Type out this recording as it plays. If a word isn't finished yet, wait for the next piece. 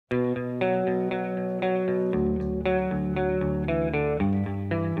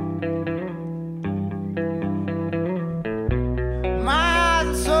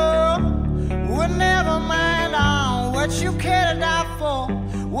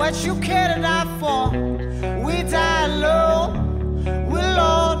what you care to die for. We die low, we're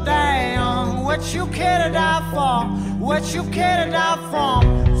low down. What you care to die for, what you care to die for.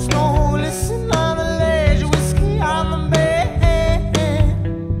 Snow, listen on the ledge, whiskey on the bed,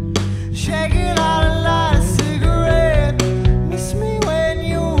 shaking all the light of cigarette. Miss me when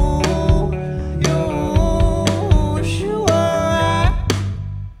you wish you were right.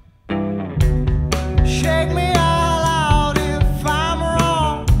 Shake me all out if I'm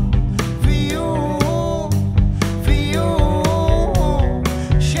wrong. For you,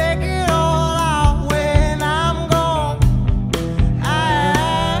 shake it all out when I'm gone.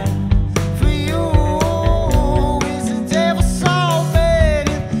 For you, is the devil so bad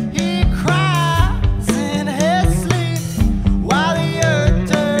if he cries in his sleep while the earth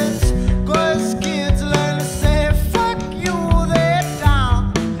turns gold skin to learn to say fuck you, that don't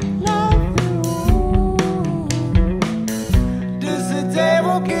love you? Does the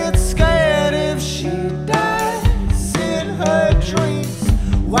devil get